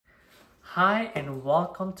Hi and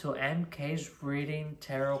welcome to MK's Reading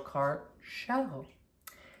Tarot Card Show.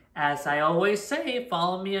 As I always say,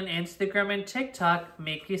 follow me on Instagram and TikTok,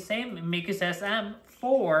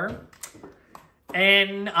 MikisSM4,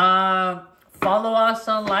 and follow us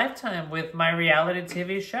on Lifetime with my reality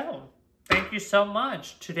TV show. Thank you so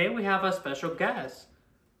much. Today we have a special guest.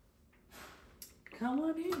 Come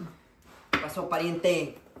on in. Pasó,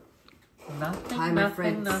 pariente? Nothing, Hi, my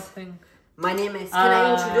friends. nothing. My name is... Can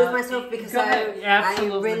I introduce myself? Because I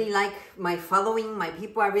really like my following, my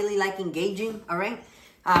people. I really like engaging, all right?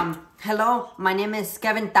 Hello, my name is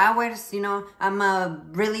Kevin Towers. You know, I'm a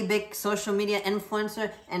really big social media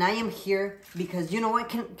influencer, and I am here because, you know what?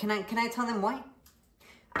 Can I tell them why?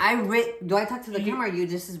 Do I talk to the camera or you?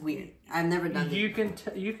 This is weird. I've never done this. You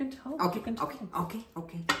can tell.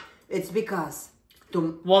 Okay. It's because...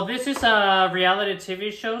 Well, this is a reality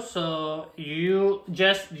TV show, so you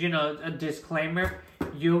just, a disclaimer,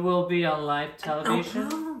 you will be on live television.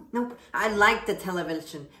 No. I like the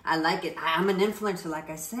television. I like it. I'm an influencer, like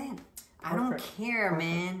I said. I don't care,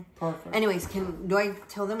 man. Perfect. Anyways, do I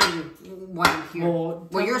tell them why I'm here? Well,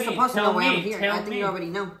 you're supposed to know why I'm here. I think you already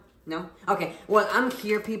know. No? Okay. Well, I'm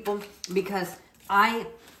here, people, because I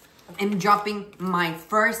am dropping my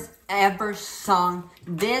first ever song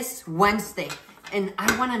this Wednesday. And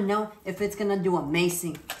I want to know if it's going to do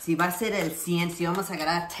amazing. Si va a ser el 100, si vamos a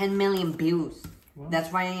ganar 10 million views. Well,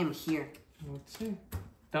 that's why I am here. Let's see.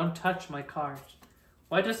 Don't touch my cards.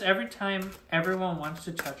 Why does every time everyone wants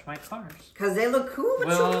to touch my cards? Because they look cool. What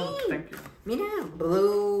you mean? Thank you. Mira,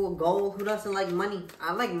 blue, gold. Who doesn't like money?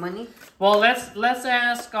 I like money. Well, let's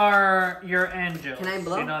ask your angels. Can I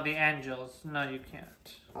blow? You know, the angels. No, you can't.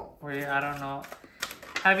 Oh. I don't know.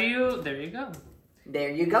 Have you... There you go.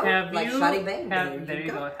 There you go. Like Shotty Bang. There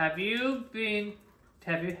you go. Have you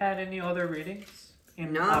had any other readings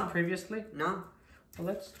previously? No. Well,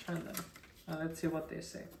 let's turn them. Let's see what they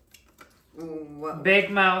say. What?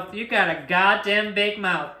 Big mouth. You got a goddamn big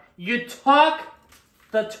mouth. You talk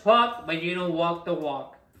the talk, but you don't walk the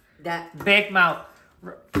walk. That big mouth.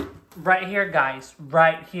 Right here, guys.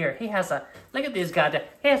 Right here. He has a... Look at this goddamn...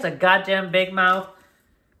 He has a goddamn big mouth.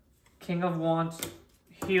 King of Wands.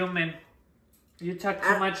 Human. You talk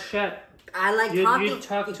too much shit. I like talking. You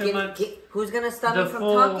talk too much. Who's gonna stop me from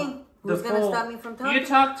talking? Who's gonna stop me from talking? You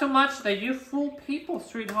talk too much that you fool people,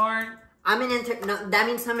 sweetheart. That means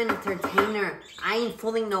I'm an entertainer. I ain't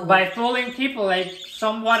fooling no one. By fooling people, like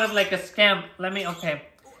somewhat of like a scam. Okay.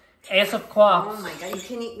 Ace of Clubs. Oh my god, you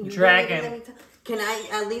can't even... Dragon. Can I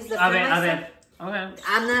at least defend myself? Okay.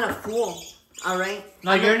 I'm not a fool. All right.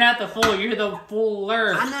 No, you're not the fool. You're the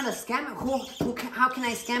fooler. I'm not a scammer. How can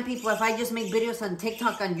I scam people if I just make videos on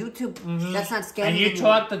TikTok, on YouTube? That's not scamming. And you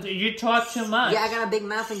talk too much. Yeah, I got a big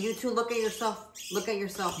mouth, and you too. Look at yourself. The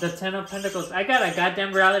 10 of Pentacles. I got a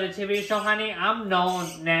goddamn reality TV show, honey. I'm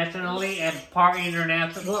known nationally and partly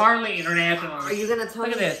internationally. Are you gonna tell me?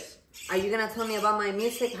 Look at this. Are you gonna tell me about my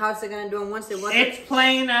music? How's it gonna do on Wednesday? It's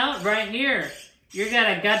playing out right here. You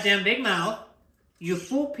got a goddamn big mouth. You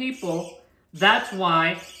fool people. That's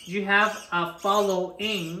why you have a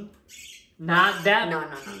following, not that. No.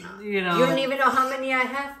 You know. You don't even know how many I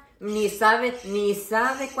have. Ni sabe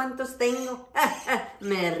cuántos tengo.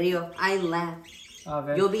 Me río. I laugh.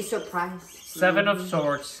 You'll be surprised. 7 of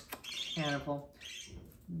Swords. Cannibal.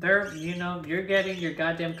 You're getting your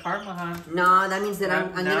goddamn karma, huh? No, that means that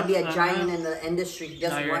I'm gonna be a giant in the industry.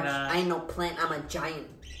 Just watch. Not. I ain't no plant. I'm a giant.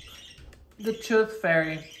 The Truth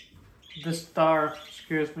Fairy. The Star.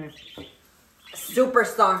 Excuse me.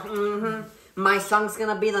 Superstar. My song's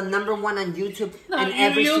gonna be the #1 on YouTube and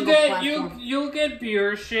every single platform. You'll get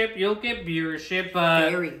viewership,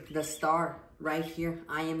 but Fairy, the star, right here.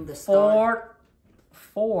 I am the star.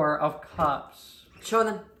 4 of Cups. Show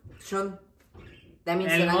them. That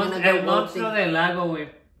means that I'm gonna go El monstruo del lago, güey.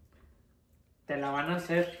 Te la van a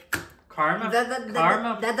hacer. Karma.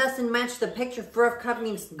 That doesn't match the picture. 4 of Cups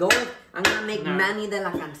means gold. I'm gonna make Manny de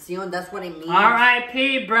la Canción. That's what it means.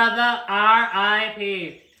 R.I.P. brother.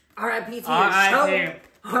 R.I.P. R.I.P. to his show.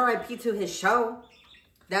 R.I.P. to his show.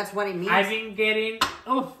 That's what it means. I've been getting...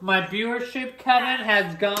 my viewership, Kevin,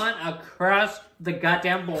 has gone across the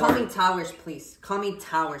goddamn board. Call me Towers, please. Call me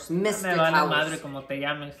Towers. Mr. Towers. Madre como te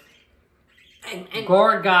llames. And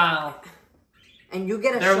Gorgal. And you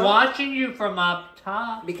get a They're show. watching you from up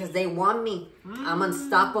top. Because they want me. I'm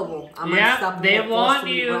unstoppable. I'm unstoppable. They want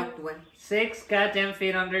you 6 goddamn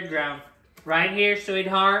feet underground. Right here,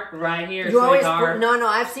 sweetheart. Right here, sweetheart. No,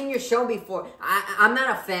 I've seen your show before. I'm not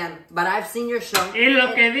a fan, but I've seen your show. Y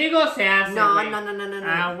lo que digo se hace. No.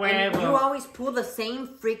 Huevo. You always pull the same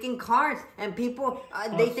freaking cards, and people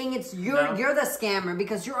they think it's you're the scammer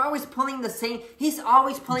because you're always pulling the same. He's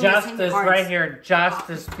always pulling the same cards. Justice right here,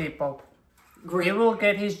 justice, people. Great. He will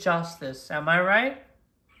get his justice. Am I right?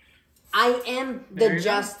 I am the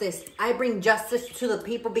justice. I bring justice to the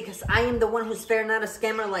people because I am the one who's fair, not a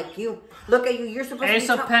scammer like you. Look at you. You're supposed Ace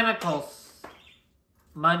to be of Pentacles.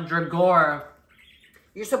 Mandragora.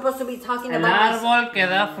 You're supposed to be talking El about árbol que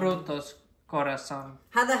da frutos, corazón.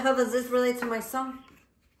 How the hell does this relate to my song?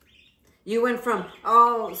 You went from,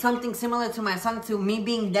 something similar to my song to me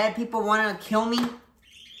being dead. People want to kill me.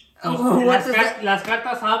 Las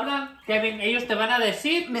cartas hablan, Kevin. Ellos te van a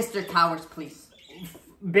decir. Mr. Towers, please.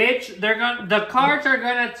 Bitch, the cards are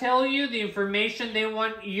gonna tell you the information they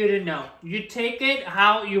want you to know. You take it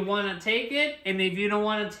how you want to take it, and if you don't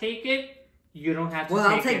want to take it, you don't have to take it.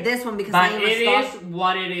 Well, I'll take this one because I am a star. It is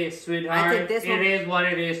what it is, sweetheart. I take this one. It is what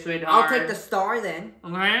it is, sweetheart. I'll take the star then.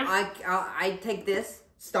 Okay? I take this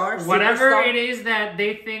star. Whatever it is that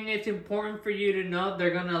they think it's important for you to know,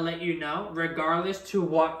 they're gonna let you know, regardless to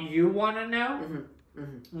what you want to know.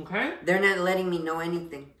 Okay? They're not letting me know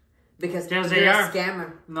anything. Because yes, you're a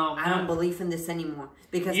scammer. No, I don't believe in this anymore.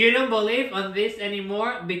 Because you don't believe on this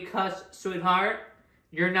anymore because, sweetheart,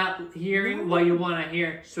 you're not hearing what you want to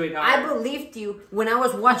hear, sweetheart. I believed you when I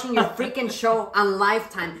was watching your freaking show on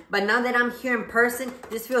Lifetime. But now that I'm here in person,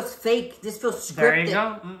 this feels fake. This feels scripted. There you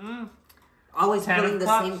go. Always pulling the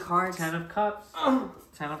same cards. 10 of Cups.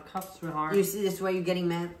 10 of Cups, sweetheart. You see, this is why you're getting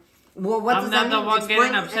mad. Well, what I'm does not that the mean? one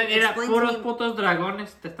getting upset. Era puros putos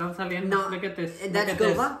dragones te están saliendo. No, look at this. That's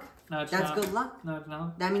good luck. No, it's That's not. good luck. No, it's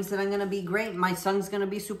not. That means that I'm gonna be great. My son's gonna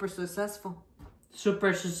be super successful.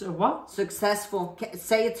 What? Successful.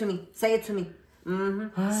 Say it to me. Say it to me.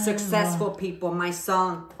 Successful people. My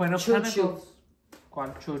son. Chuchu.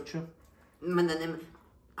 ¿Cuál chuchu?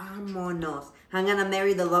 Vámonos. I'm gonna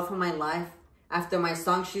marry the love of my life. After my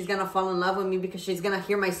song, she's gonna fall in love with me because she's gonna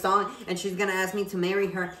hear my song and she's gonna ask me to marry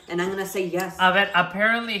her, and I'm gonna say yes.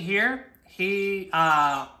 Apparently here,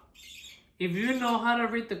 if you know how to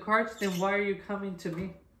read the cards, then why are you coming to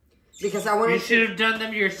me? Because I want to. You should have done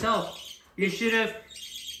them yourself. You should have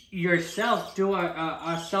yourself do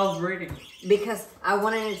a self-reading. Because I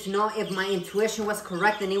wanted to know if my intuition was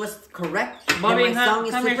correct, and it was correct. Bobby, and my song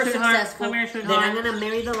is super successful. Then I'm gonna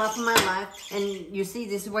marry the love of my life. And you see,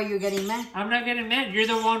 this is why you're getting mad. I'm not getting mad. You're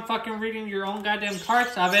the one fucking reading your own goddamn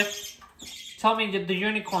cards, Abed. Tell me the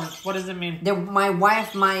unicorns. What does it mean?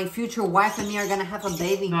 My future wife and me are gonna have a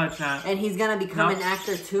baby. No, it's not. And he's gonna become an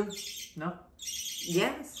actor too. No.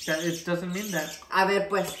 Yes. It doesn't mean that. A ver,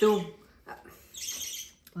 pues tú.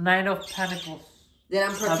 9 of Pentacles. That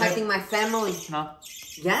I'm protecting my family. No.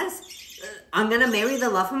 Yes. I'm gonna marry the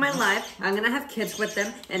love of my life. I'm gonna have kids with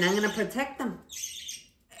them, and I'm gonna protect them.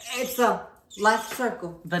 It's a life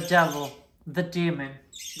circle. The devil, the demon.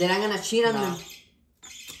 Then I'm gonna cheat on them.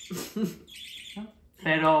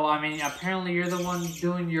 Pero, I mean, apparently you're the one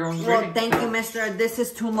doing your own reading. Well, thank you, mister. This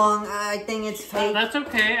is too long. I think it's fake. That's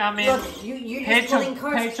okay. I mean, look, you're just pulling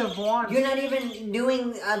cards. Page of Wands. You're not even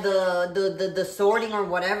doing the sorting or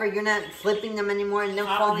whatever. You're not flipping them anymore and then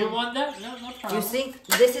falling. You want that? No problem. You see?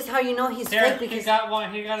 This is how you know he's fake. Because he got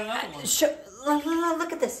one. He got another one.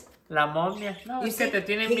 Look at this. La momia. No, es que te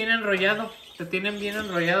tienen bien enrollado. Te tienen bien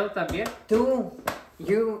enrollado también. Tú.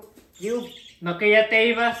 You. No que ya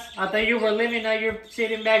te ibas. I thought you were leaving. Now you're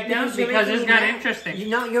sitting back down because it's not interesting. You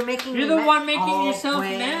know, you're making. You're the one making yourself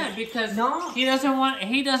mad because he doesn't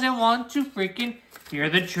want to freaking hear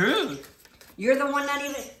the truth. You're the one not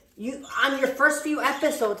even. You on your first few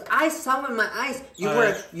episodes, I saw in my eyes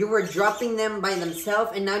you were dropping them by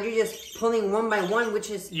themselves, and now you're just pulling one by one,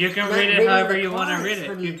 which is you can read it however you want to read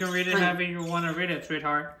it. You can read it however you want to read it,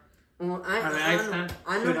 sweetheart. Well, I know,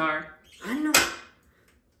 sweetheart. I know.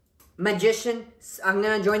 Magician, I'm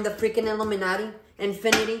gonna join the freaking Illuminati,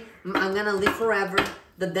 Infinity. I'm gonna live forever.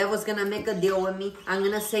 The devil's gonna make a deal with me. I'm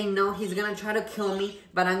gonna say no. He's gonna try to kill me,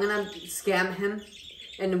 but I'm gonna scam him.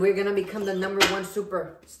 And we're gonna become the #1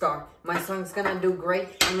 superstar. My song's gonna do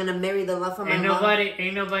great. I'm gonna marry the love of my life.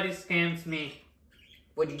 Ain't nobody scams me.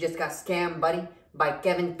 Well, you just got scammed, buddy, by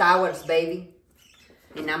Kevin Towers, baby.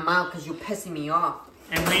 And I'm out because you're pissing me off.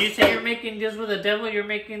 And when you say you're making deals with the devil, you're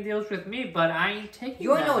making deals with me, but I ain't taking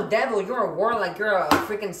You ain't no devil. You're a warlock. You're a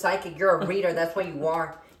freaking psychic. You're a reader. That's what you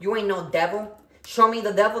are. You ain't no devil. Show me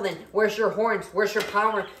the devil then. Where's your horns? Where's your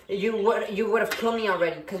power? You would have killed me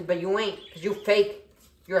already, but you ain't, because you fake.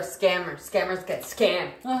 You're a scammer. Scammers get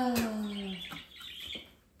scammed.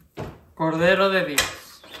 Cordero de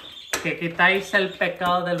Dios. que quitáis el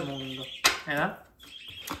pecado del mundo. ¿Verdad?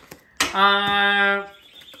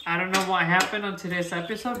 I don't know what happened on today's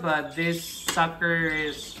episode, but this sucker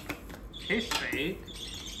is fake.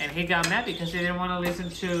 And he got mad because he didn't want to listen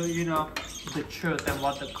to, you know, the truth and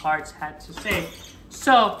what the cards had to say.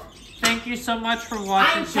 So, thank you so much for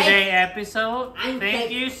watching today's episode. Thank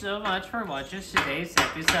you so much for watching today's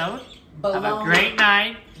episode. Have a great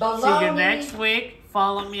night. See you next week.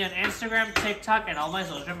 Follow me on Instagram, TikTok, and all my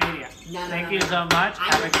social media. Thank you so much.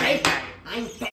 Have a great night.